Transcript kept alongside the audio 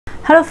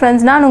Hello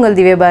friends, நான் உங்கள்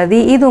திவ்ய பாரதி.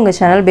 இது உங்கள்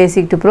சேனல்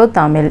BasicToPro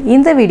Tamil.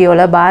 இந்த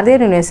வீடியோல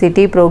Bharathiyar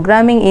university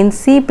Programming in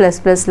C++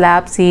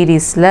 Lab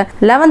சீரிஸ்ல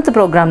 11th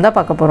program தான்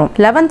பார்க்க போறோம்.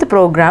 11th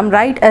program,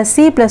 write a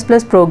C++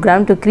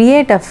 program to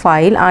create a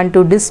file and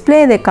to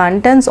display the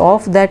contents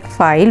of that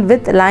file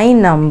with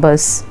line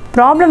numbers.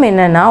 Problem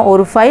என்னன்னா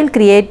ஒரு file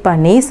create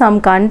பண்ணி some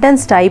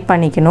contents type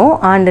பண்ணிக்கணும்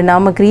and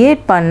நாம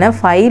create பண்ண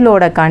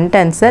ஃபைலோட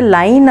கண்டென்ட்ஸை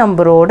line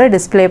நம்பரோட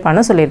டிஸ்ப்ளே பண்ண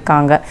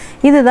சொல்லியிருக்காங்க.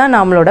 இதுதான்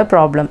நம்மளோட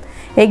ப்ராப்ளம்.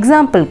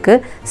 எக்ஸாம்பிளுக்கு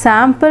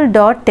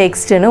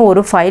sample.txt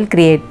ஒரு ஃபைல்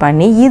கிரியேட்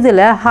பண்ணி இதில்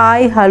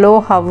hi hello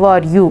how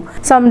are you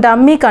some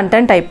dummy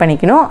content type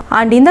பண்ணிக்கணும்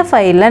அண்ட் இந்த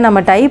ஃபைலில்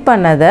நம்ம டைப்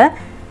பண்ணதை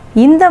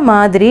இந்த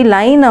மாதிரி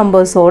லைன்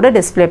நம்பர்ஸோட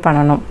டிஸ்ப்ளே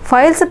பண்ணணும்.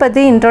 ஃபைல்ஸை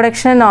பற்றி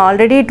இன்ட்ரோடக்ஷன்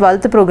ஆல்ரெடி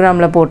 12th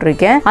ப்ரோக்ராமில்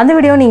போட்டிருக்கேன். அந்த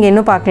வீடியோ நீங்கள்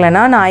இன்னும்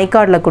பார்க்கலன்னா நான்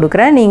ஐகார்டில்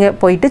கொடுக்குறேன், நீங்கள்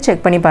போயிட்டு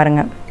செக் பண்ணி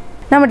பாருங்கள்.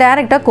 நம்ம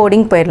டேரெக்டாக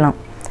கோடிங் போயிடலாம்.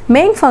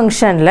 மெயின்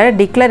ஃபங்க்ஷனில்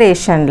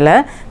டிக்ளரேஷனில்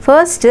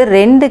ஃபர்ஸ்ட்டு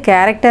 2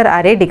 கேரக்டர்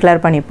அரே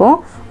டிக்ளேர் பண்ணிப்போம்.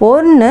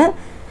 ஒன்று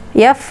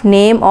f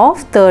name of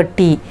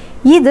 30,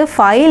 இது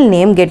ஃபைல்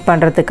நேம் கெட்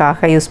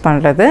பண்ணுறதுக்காக யூஸ்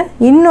பண்ணுறது.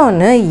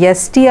 இன்னொன்று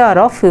str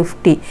of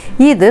 50,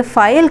 இது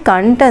ஃபைல்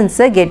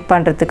கண்டென்ட்ஸை கெட்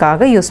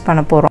பண்ணுறதுக்காக யூஸ்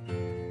பண்ண போகிறோம்.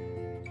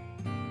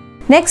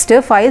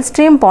 நெக்ஸ்ட்டு ஃபைல்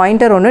ஸ்ட்ரீம்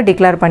பாயிண்டர் ஒன்று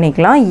டிக்ளேர்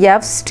பண்ணிக்கலாம்,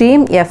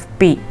 fstream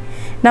fp.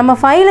 நம்ம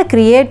ஃபைலை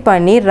க்ரியேட்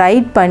பண்ணி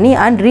ரைட் பண்ணி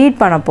அண்ட்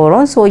ரீட் பண்ண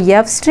போகிறோம். ஸோ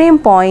fstream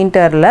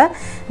பாயிண்டரில்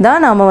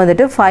தான் நம்ம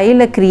வந்துட்டு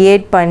ஃபைலை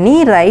க்ரியேட் பண்ணி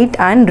ரைட்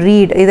அண்ட்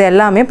ரீட் இது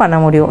எல்லாமே பண்ண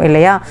முடியும்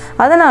இல்லையா?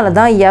 அதனால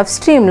தான்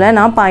fstreamல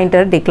நான்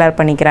பாயிண்டர் டிக்ளேர்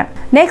பண்ணிக்கிறேன்.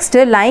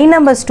 நெக்ஸ்ட்டு லைன்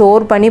நம்பர்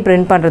ஸ்டோர் பண்ணி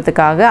பிரிண்ட்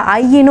பண்ணுறதுக்காக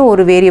ஐன்னு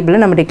ஒரு வேரியபிளை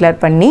நம்ம டிக்ளேர்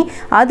பண்ணி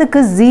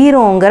அதுக்கு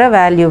 0ங்கிற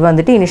வேல்யூ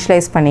வந்துட்டு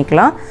இனிஷியலைஸ்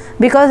பண்ணிக்கலாம்.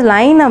 பிகாஸ்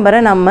லைன்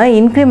நம்பரை நம்ம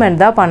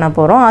இன்க்ரிமெண்ட் தான் பண்ண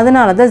போகிறோம்,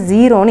 அதனால தான்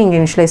 0ன்னு இங்கே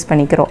இனிஷியலைஸ்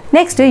பண்ணிக்கிறோம்.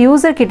 நெக்ஸ்ட்டு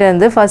யூசர்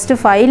கிட்டேருந்து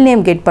ஃபஸ்ட்டு ஃபைல்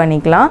நேம் கெட்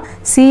பண்ணிக்கலாம்.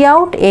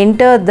 cout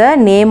enter the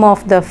name of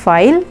the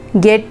file,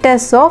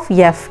 getters of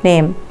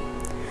fname.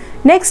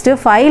 Next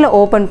ஃபைலை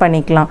ஓப்பன்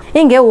பண்ணிக்கலாம்.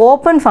 இங்கே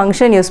ஓப்பன்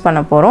ஃபங்க்ஷன் யூஸ் பண்ண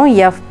போகிறோம்.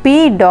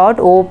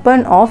 fp.open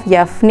of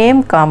fname,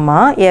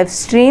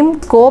 fstream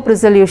scope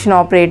resolution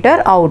operator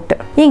out.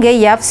 இங்கே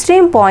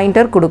fstream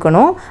பாயிண்டர்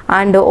கொடுக்கணும்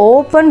and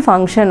open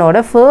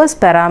ஃபங்க்ஷனோட first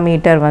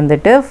parameter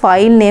வந்துட்டு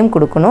file name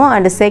கொடுக்கணும்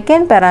and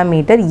second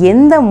parameter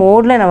எந்த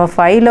மோடில் நம்ம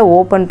ஃபைலை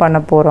ஓப்பன்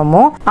பண்ண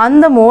போகிறோமோ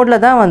அந்த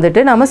மோடில் தான்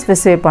வந்துட்டு நம்ம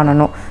ஸ்பெசிஃபை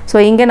பண்ணணும். ஸோ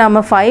இங்கே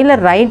நம்ம ஃபைலை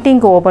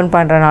ரைட்டிங்க்கு ஓப்பன்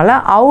பண்ணுறனால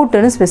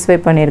அவுட்டுன்னு ஸ்பெசிஃபை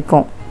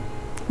பண்ணியிருக்கோம்.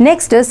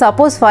 நெக்ஸ்ட்டு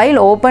சப்போஸ் ஃபைல்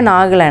ஓப்பன்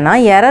ஆகலைன்னா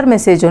எரர்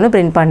மெசேஜ் ஒன்று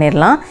பிரிண்ட்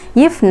பண்ணிடலாம்.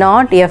 If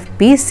not fp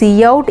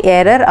cout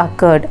error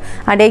occurred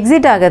and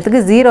exit ஆகிறதுக்கு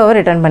 0வை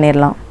ரிட்டர்ன்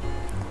பண்ணிடலாம்.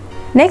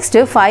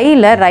 நெக்ஸ்ட்டு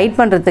ஃபைலை ரைட்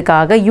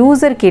பண்ணுறதுக்காக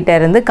யூசர் கிட்ட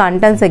இருந்து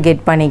கண்டென்ட்ஸை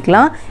கெட்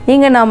பண்ணிக்கலாம்.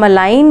 இங்கே நம்ம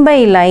லைன் பை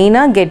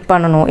லைனாக கெட்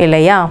பண்ணணும்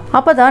இல்லையா?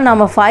 அப்போ தான்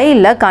நம்ம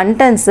ஃபைலில்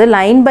கண்டென்ட்ஸு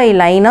லைன் பை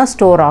லைனாக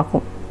ஸ்டோர்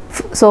ஆகும்.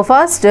 So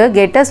first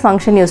getters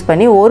function use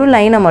பண்ணி ஒரு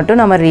லைனை மட்டும்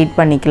நம்ம ரீட்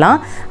பண்ணிக்கலாம்.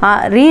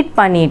 ரீட்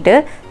பண்ணிவிட்டு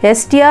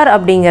str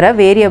அப்படிங்கிற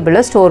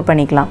வேரியபிளை ஸ்டோர்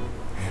பண்ணிக்கலாம்.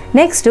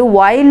 நெக்ஸ்ட்டு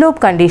while loop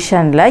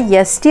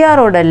கண்டிஷனில்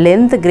strோட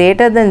லென்த்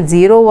கிரேட்டர் தென்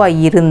 0வாக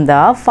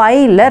இருந்தால்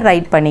ஃபைலில்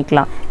ரைட்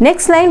பண்ணிக்கலாம்.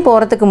 நெக்ஸ்ட் லைன்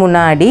போகிறதுக்கு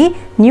முன்னாடி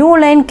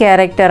newline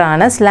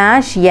கேரக்டரான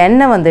 /n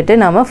வந்துட்டு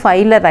நம்ம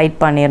ஃபைலில் ரைட்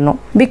பண்ணிடணும்.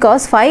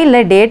 பிகாஸ்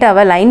ஃபைலில்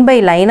டேட்டாவை லைன் பை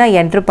லைனாக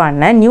என்ட்ரு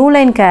பண்ண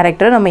newline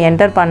கேரக்டரை நம்ம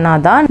என்டர்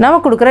பண்ணாதான்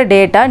நம்ம கொடுக்குற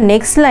டேட்டா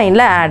நெக்ஸ்ட்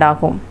லைனில் ஆட்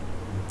ஆகும்.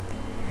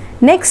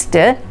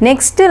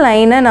 நெக்ஸ்ட்டு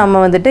லைனை நம்ம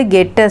வந்துட்டு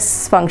getters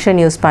ஃபங்க்ஷன்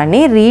யூஸ் பண்ணி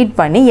ரீட்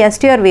பண்ணி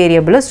str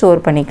வேரியபிளை ஸ்டோர்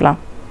பண்ணிக்கலாம்.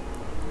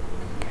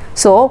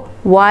 So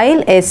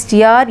while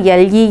str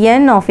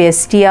len of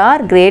str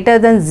greater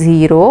than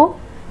 0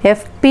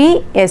 fp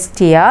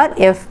str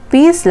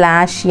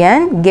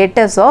fp/n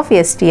getters of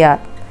str.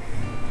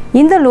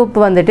 இந்த லூப்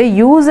வந்துட்டு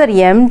யூசர்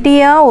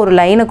எம்டியாக ஒரு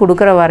லைனை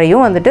கொடுக்குற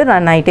வரையும் வந்துட்டு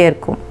ரன் ஆகிட்டே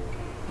இருக்கும்.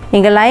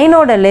 இங்கே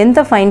லைனோட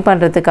லென்த்தை ஃபைண்ட்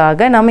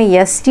பண்ணுறதுக்காக நம்ம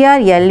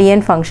strlen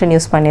ஃபங்க்ஷன்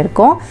யூஸ்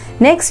பண்ணியிருக்கோம்.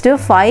 நெக்ஸ்ட்டு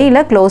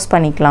ஃபைலை க்ளோஸ்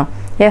பண்ணிக்கலாம்.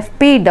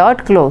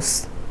 fp.close.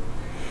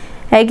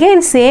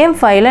 அகெயின் சேம்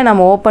ஃபைலை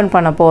நம்ம ஓப்பன்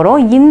பண்ண போகிறோம்.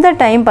 இந்த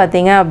டைம்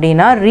பார்த்திங்க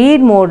அப்படின்னா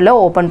ரீட் மோடில்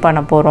ஓப்பன் பண்ண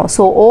போகிறோம்.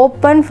 ஸோ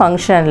ஓப்பன்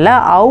ஃபங்க்ஷனில்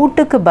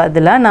அவுட்டுக்கு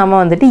பதிலாக நம்ம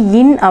வந்துட்டு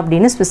இன்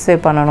அப்படின்னு ஸ்பெசிஃபை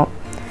பண்ணணும்.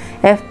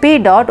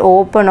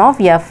 fp.open of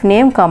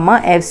fname,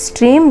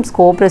 fstream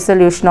scope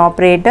resolution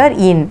operator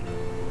in.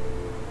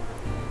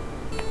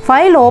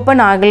 File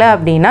open ஆகலை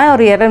அப்படின்னா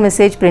ஒரு எரர்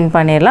மெசேஜ் பிரிண்ட்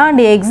பண்ணிடலாம்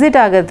அண்ட் எக்ஸிட்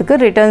ஆகிறதுக்கு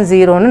ரிட்டர்ன்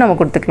 0ன்னு நம்ம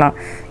கொடுத்துக்கலாம்.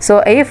 So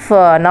if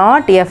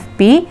not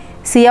fp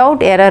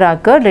cout error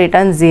occurred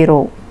return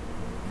 0.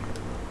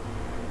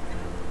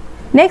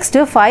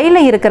 Next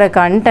ஃபைலில் இருக்கிற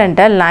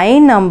கண்டென்ட்டை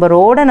லைன்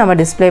நம்பரோடு நம்ம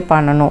டிஸ்ப்ளே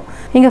பண்ணணும்.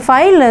 இங்கே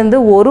ஃபைல்லேருந்து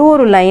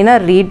ஒரு லைனாக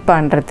ரீட்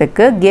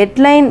பண்ணுறதுக்கு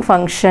getline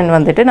ஃபங்க்ஷன்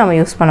வந்துட்டு நம்ம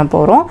யூஸ் பண்ண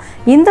போகிறோம்.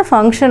 இந்த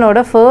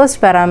ஃபங்க்ஷனோட ஃபர்ஸ்ட்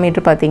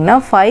பேராமீட்டர் பார்த்திங்கன்னா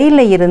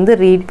ஃபைலில் இருந்து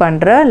ரீட்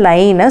பண்ணுற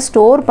லைனை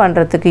ஸ்டோர்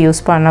பண்ணுறதுக்கு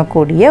யூஸ்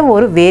பண்ணக்கூடிய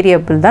ஒரு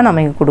வேரியபிள் தான்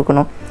நம்ம இங்கே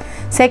கொடுக்கணும்.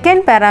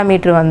 செகண்ட்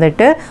பேராமீட்டர்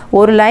வந்துட்டு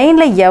ஒரு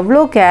லைனில்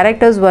எவ்வளோ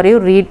கேரக்டர்ஸ்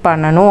வரையும் ரீட்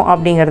பண்ணணும்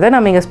அப்படிங்கிறத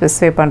நம்ம இங்கே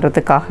ஸ்பெசிஃபை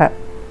பண்ணுறதுக்காக.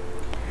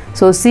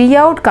 So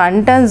cout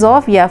contents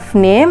of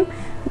fname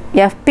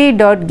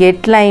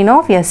fp.getline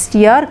of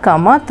str,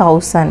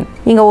 1000.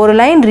 இங்க ஒரு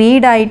லைன்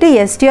ரீட் ஆயிட்டு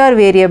str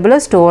வேரியபிள்ல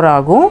ஸ்டோர்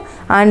ஆகும்.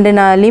 and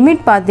நான்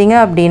லிமிட் பாத்தீங்க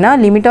அப்படினா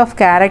லிமிட் ஆஃப்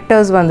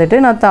கேரக்டர்ஸ் வந்துட்டு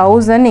நான்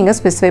 1000 நீங்க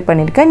ஸ்பெசிஃபை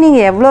பண்ணிருக்கேன். நீங்க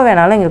எவ்வளவு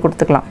வேணாலும் இங்க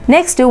கொடுத்துக்கலாம்.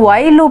 நெக்ஸ்ட்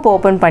while loop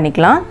ஓபன்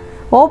பண்ணிக்கலாம்.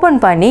 ஓபன்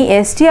பண்ணி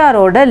str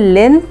ஓட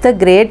length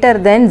greater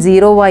than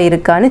 0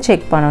 இருக்கான்னு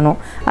செக்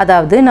பண்ணனும்.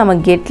 அதாவது நம்ம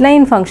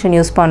getline ஃபங்க்ஷன்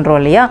யூஸ்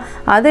பண்றோம் இல்லையா,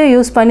 அதை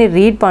யூஸ் பண்ணி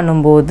ரீட்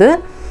பண்ணும்போது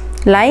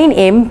லைன்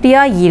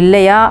எம்டியா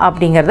இல்லையா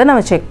அப்படிங்கறத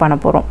நம்ம செக் பண்ண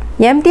போறோம்.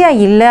 எம்டியா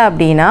இல்ல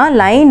அப்படினா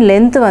லைன்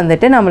லெந்த்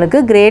வந்துட்டு நமக்கு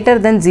greater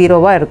than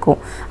 0 இருக்கும்.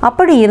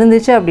 அப்படி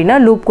இருந்துச்சு அப்படினா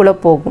லூப் குள்ள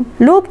போகும்.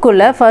 லூப்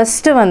குள்ள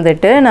ஃபர்ஸ்ட்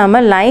வந்துட்டு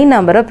நாம லைன்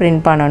நம்பரை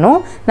பிரிண்ட் பண்ணனும்.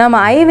 நாம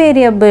I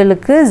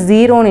வேரியபிளுக்கு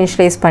 0 ன்னு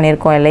இனிஷியலைஸ்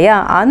பண்ணிருக்கோம் இல்லையா,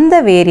 அந்த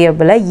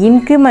வேரியபிளை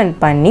இன்கிரிமென்ட்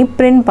பண்ணி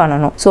பிரிண்ட்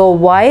பண்ணனும். So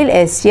while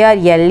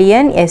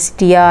strlen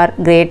str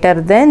greater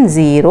than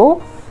 0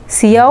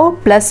 cout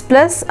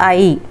 ++ I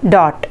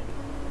dot.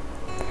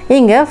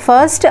 இங்க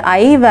first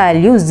I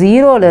value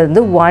 0 ல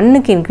இருந்து 1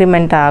 க்கு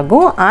இன்கிரிமென்ட்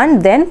ஆகும் and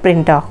then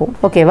print ஆகும்.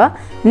 ஓகேவா?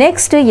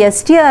 நெக்ஸ்ட்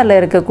str ல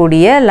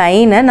இருக்கக்கூடிய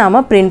லைனை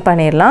நாம பிரிண்ட்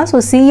பண்ணிரலாம். சோ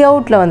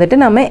cout ல வந்துட்டு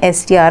நம்ம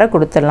str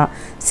கொடுத்துடலாம்.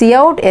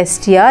 cout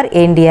str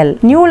endl.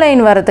 New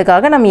line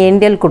வரதுக்காக நம்ம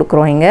endl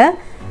கொடுக்கிறோம் இங்க.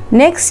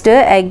 நெக்ஸ்ட்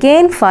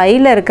again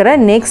ஃபைல்ல இருக்கிற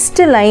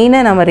நெக்ஸ்ட் லைனை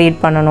நம்ம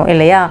ரீட் பண்ணனும்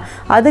இல்லையா,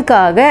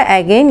 அதுக்காக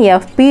again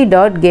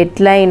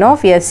fp.getline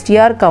of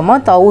str,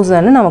 1000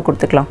 ன்னு நம்ம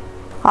கொடுத்துக்கலாம்.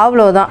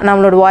 அவ்வளவுதான்.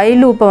 நம்மளோட while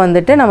loop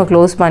வந்துட்டு நம்ம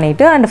க்ளோஸ்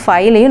பண்ணிட்டு and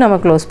ஃபைலையும் நம்ம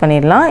க்ளோஸ்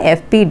பண்ணிரலாம்.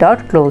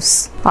 fp.close.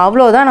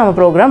 அவ்வளவுதான் நம்ம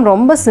ப்ரோகிராம்.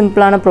 ரொம்ப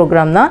சிம்பிளான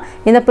ப்ரோகிராம் தான்.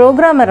 இந்த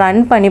ப்ரோகிராமை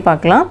ரன் பண்ணி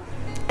பார்க்கலாம்.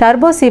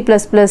 டர்போ C++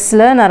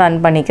 ல நான் ரன்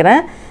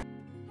பண்ணிக்கிறேன்.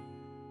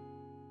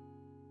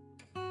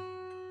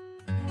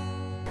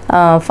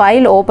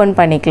 ஃபைல் ஓபன்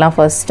பண்ணிக்கலாம்.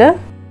 ஃபர்ஸ்ட்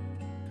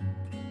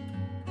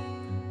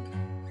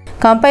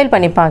கம்பைல்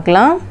பண்ணி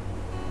பார்க்கலாம்.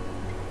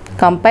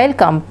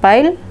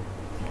 கம்பைல்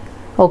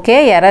ஓகே,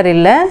 எரர்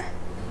இல்லை.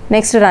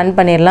 நெக்ஸ்ட் ரன்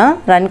பண்ணிரலாம்.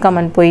 ரன்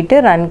கமாண்ட் போயிட்டு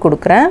ரன்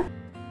கொடுக்கிறேன்.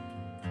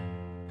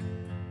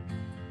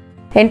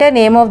 enter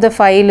name of the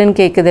file ன்னு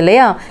கேக்குது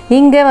இல்லையா,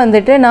 இங்க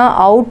வந்துட்டு நான்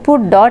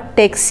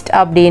output.txt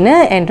அப்படினு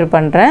என்டர்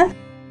பண்றேன்.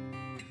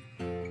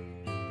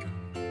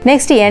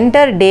 நெக்ஸ்ட்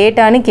enter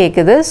data ன்னு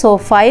கேக்குது. சோ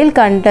ஃபைல்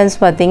contents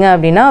பாத்தீங்க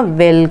அப்படினா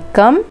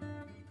welcome,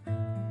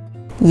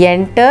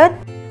 enter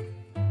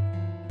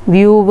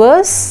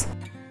viewers,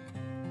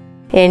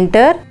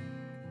 enter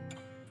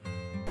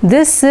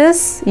this is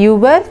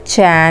your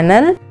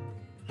channel,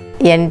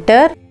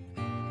 enter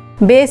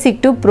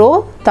BasicToPro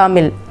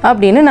Tamil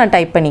அப்படினு நான்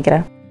டைப்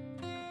பண்ணிக்கிறேன்.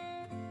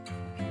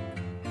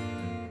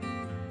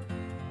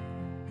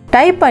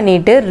 டைப்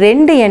பண்ணிட்டு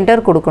ரெண்டு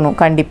என்டர் கொடுக்கணும்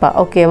கண்டிப்பா.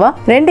 ஓகேவா?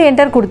 ரெண்டு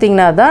என்டர்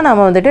கொடுத்தீங்கன்னா தான்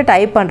நம்ம வந்துட்டு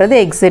டைப் பண்றது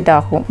எக்ஸிட்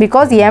ஆகும்.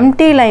 பிகாஸ்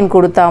எம்டி லைன்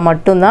கொடுத்தா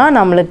மட்டும் தான்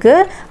நமக்கு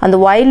அந்த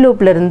while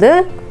loopல இருந்து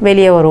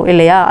வெளியே வரும்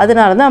இல்லையா,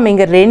 அதனால தான் நம்ம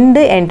இங்க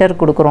ரெண்டு என்டர்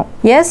கொடுக்கிறோம்.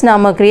 எஸ்,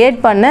 நம்ம கிரியேட்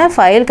பண்ண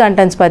ஃபைல்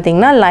கண்டென்ட்ஸ்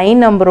பாத்தீங்கன்னா லைன்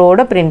நம்பரோட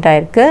பிரிண்ட்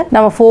ஆயிருக்கு.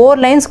 நம்ம 4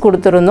 லைன்ஸ்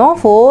கொடுத்திருந்தோம்.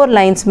 4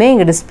 லைன்ஸ்மே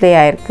இங்க டிஸ்ப்ளே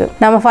ஆயிருக்கு.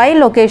 நம்ம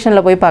ஃபைல்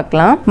லொகேஷன்ல போய்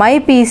பார்க்கலாம். மை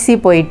பிசி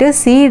போயிட்டு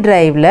C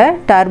டிரைவ்ல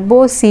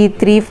turbo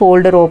C3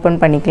 folder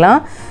open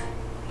பண்ணிக்கலாம்.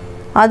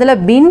 அதில்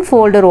bin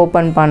folder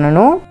ஓப்பன்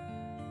பண்ணணும்.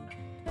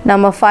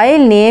 நம்ம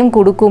ஃபைல் நேம்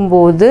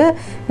கொடுக்கும்போது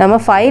நம்ம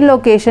ஃபைல்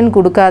லொகேஷன்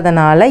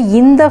கொடுக்காதனால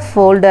இந்த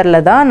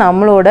ஃபோல்டரில் தான்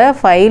நம்மளோட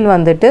ஃபைல்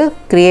வந்துட்டு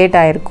கிரியேட்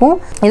ஆகிருக்கும்.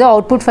 இதோ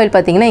அவுட்புட் ஃபைல்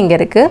பார்த்தீங்கன்னா இங்கே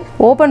இருக்குது.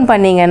 ஓப்பன்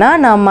பண்ணிங்கன்னா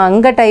நம்ம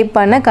அங்கே டைப்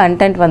பண்ண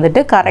கண்டென்ட்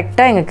வந்துட்டு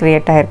கரெக்டாக இங்கே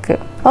கிரியேட் ஆகிருக்கு.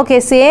 ஓகே,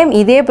 சேம்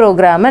இதே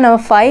ப்ரோக்ராமை நம்ம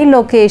ஃபைல்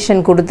லொகேஷன்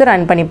கொடுத்து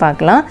ரன் பண்ணி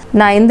பார்க்கலாம்.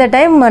 நான் இந்த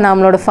டைம்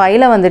நம்மளோட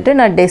ஃபைலை வந்துட்டு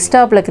நான்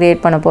டெஸ்க்டாப்பில் கிரியேட்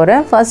பண்ண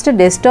போகிறேன். ஃபஸ்ட்டு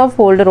டெஸ்க்டாப்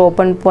ஃபோல்டர்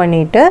ஓப்பன்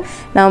பண்ணிவிட்டு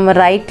நம்ம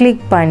ரைட்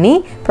கிளிக் பண்ணி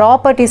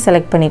ப்ராப்பர்ட்டிஸ்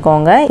செலக்ட்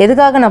பண்ணிக்கோங்க.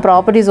 எதுக்காக நான்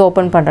ப்ராப்பர்ட்டிஸ்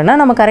ஓப்பன் பண்ணுறேன்னா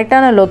நம்ம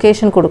கரெக்டான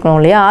லொகேஷன் கொடுக்கணும்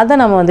இல்லையா, அதை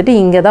நம்ம வந்துட்டு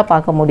இங்கே தான்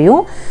பார்க்க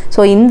முடியும். ஸோ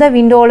இந்த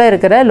விண்டோவில்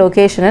இருக்கிற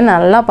லொகேஷனை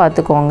நல்லா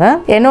பார்த்துக்கோங்க.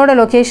 என்னோட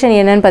லொகேஷன்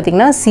என்னன்னு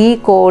பார்த்தீங்கன்னா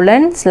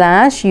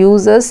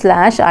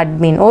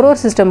C:/users/admin. ஒரு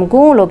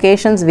சிஸ்டமுக்கும்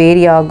லொகேஷன்ஸ்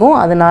வேரி ஆகும்.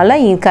 அதனால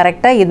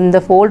கரெக்டாக இந்த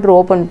ஃபோல்டர்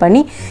ஓப்பன் பண்ணி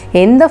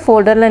எந்த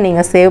ஃபோல்டரில்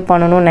நீங்கள் சேவ்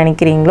பண்ணணும்னு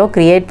நினைக்கிறீங்களோ,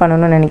 கிரியேட்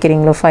பண்ணணும்னு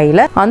நினைக்கிறீங்களோ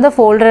ஃபைலை, அந்த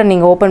ஃபோல்டரை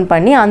நீங்கள் ஓப்பன்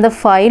பண்ணி அந்த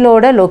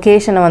ஃபைலோட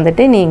லொகேஷனை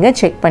வந்துட்டு நீங்கள்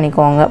செக்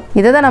பண்ணிக்கோங்க.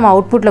 இதை தான் நம்ம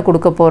அவுட்புட்டில்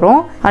கொடுக்க போகிறோம்.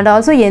 அண்ட்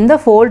ஆல்சோ எந்த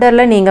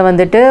ஃபோல்டரில் நீங்கள்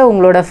வந்துட்டு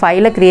உங்களோட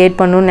ஃபைலை கிரியேட்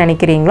பண்ணணும்னு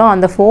நினைக்கிறீங்களோ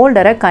அந்த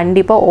ஃபோல்டரை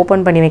கண்டிப்பாக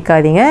ஓப்பன் பண்ணி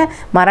வைக்காதீங்க.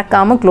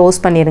 மறக்காமல் க்ளோஸ்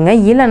பண்ணிடுங்க.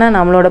 இல்லைனா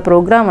நம்மளோட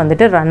ப்ரோக்ராம்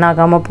வந்துட்டு ரன்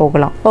ஆகாமல்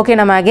போகலாம். ஓகே,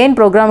 நம்ம அகெயின்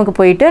ப்ரோக்ராமுக்கு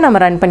போயிட்டு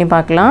நம்ம ரன் பண்ணி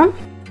பார்க்கலாம்.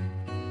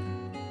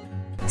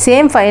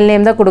 சேம் ஃபைல்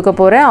நேம் தான் கொடுக்க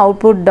போகிறேன்.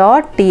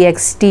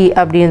 output.txt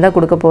அப்படின்னு தான்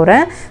கொடுக்க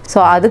போகிறேன். ஸோ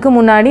அதுக்கு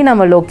முன்னாடி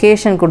நம்ம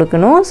லொக்கேஷன்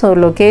கொடுக்கணும். ஸோ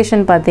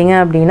லொக்கேஷன் பார்த்தீங்க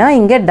அப்படின்னா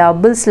இங்கே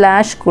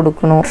 //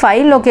 கொடுக்கணும்.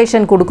 ஃபைல்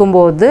லொக்கேஷன்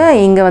கொடுக்கும்போது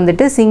இங்கே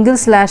வந்துட்டு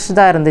 //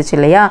 தான் இருந்துச்சு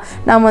இல்லையா,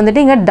 நம்ம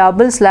வந்துட்டு இங்கே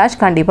 //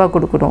 கண்டிப்பாக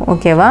கொடுக்கணும்.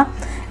 ஓகேவா?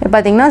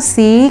 பார்த்தீங்கன்னா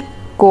C:/users/admin/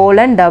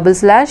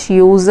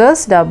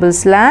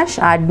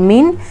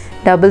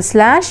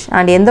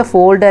 அண்ட் எந்த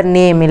ஃபோல்டர்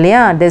நேம்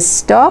இல்லையா,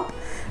 டெஸ்க்டாப்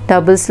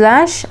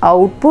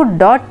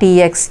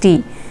 /output.txt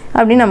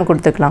அப்படின்னு நம்ம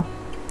கொடுத்துக்கலாம்.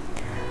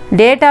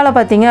 டேட்டாவில்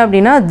பார்த்தீங்க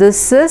அப்படின்னா this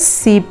is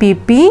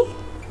cpp,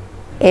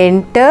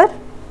 enter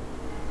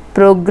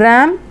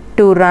program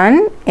to run,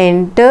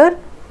 enter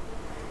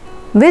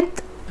with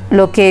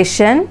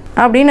location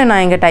அப்படின்னு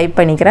நான் இங்கே டைப்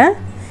பண்ணிக்கிறேன்.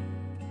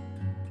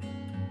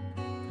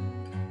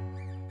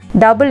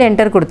 டபுள்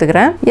என்டர்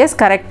கொடுத்துக்கிறேன். எஸ்,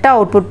 கரெக்டாக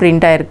அவுட்புட்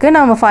பிரிண்ட் ஆயிருக்கு.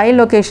 நம்ம ஃபைல்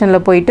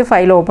லொக்கேஷனில் போயிட்டு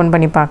ஃபைலை ஓப்பன்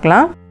பண்ணி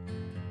பார்க்கலாம்.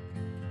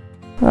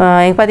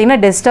 இங்கே பார்த்தீங்கன்னா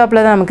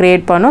டெஸ்க்டாப்பில் தான் நம்ம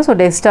க்ரியேட் பண்ணோம். ஸோ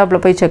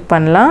டெஸ்க்டாப்பில் போய் செக்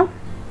பண்ணலாம்.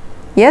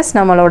 எஸ்,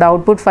 நம்மளோட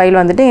அவுட்புட் ஃபைல்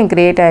வந்துட்டு இங்கே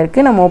க்ரியேட்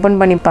ஆகிருக்கு. நம்ம ஓப்பன்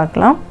பண்ணி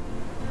பார்க்கலாம்.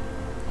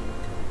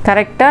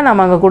 கரெக்டாக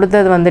நம்ம அங்கே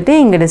கொடுத்தது வந்துட்டு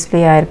இங்கே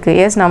டிஸ்பிளே ஆகிருக்கு.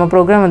 எஸ், நம்ம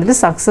ப்ரோக்ராம்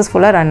வந்துட்டு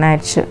சக்ஸஸ்ஃபுல்லாக ரன்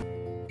ஆயிடுச்சு.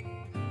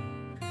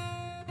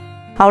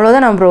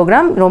 அவ்வளோதான் நம்ம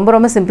ப்ரோக்ராம்.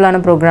 ரொம்ப சிம்பிளான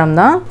ப்ரோக்ராம்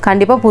தான்.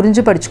 கண்டிப்பாக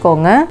புரிஞ்சு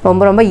படிச்சுக்கோங்க.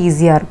 ரொம்ப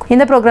ஈஸியாக இருக்கும்.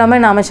 இந்த ப்ரோக்ராமை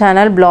நம்ம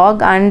சேனல், பிளாக்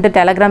அண்ட்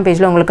டெலகிராம்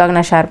பேஜில் உங்களுக்காக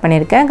நான் ஷேர்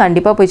பண்ணியிருக்கேன்.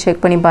 கண்டிப்பாக போய்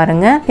செக் பண்ணி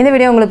பாருங்கள். இந்த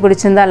வீடியோ உங்களுக்கு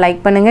பிடிச்சிருந்தா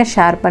லைக் பண்ணுங்கள்,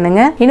 ஷேர்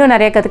பண்ணுங்கள். இன்னும்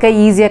நிறைய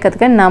ஈஸியாக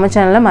கற்றுக்க நம்ம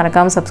சேனலை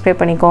மறக்காமல்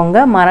சப்ஸ்கிரைப்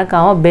பண்ணிக்கோங்க.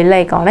 மறக்காமல் பெல்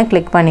ஐக்கானை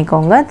கிளிக்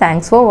பண்ணிக்கோங்க.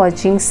 தேங்க்ஸ் ஃபார்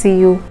வாட்சிங். See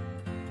you.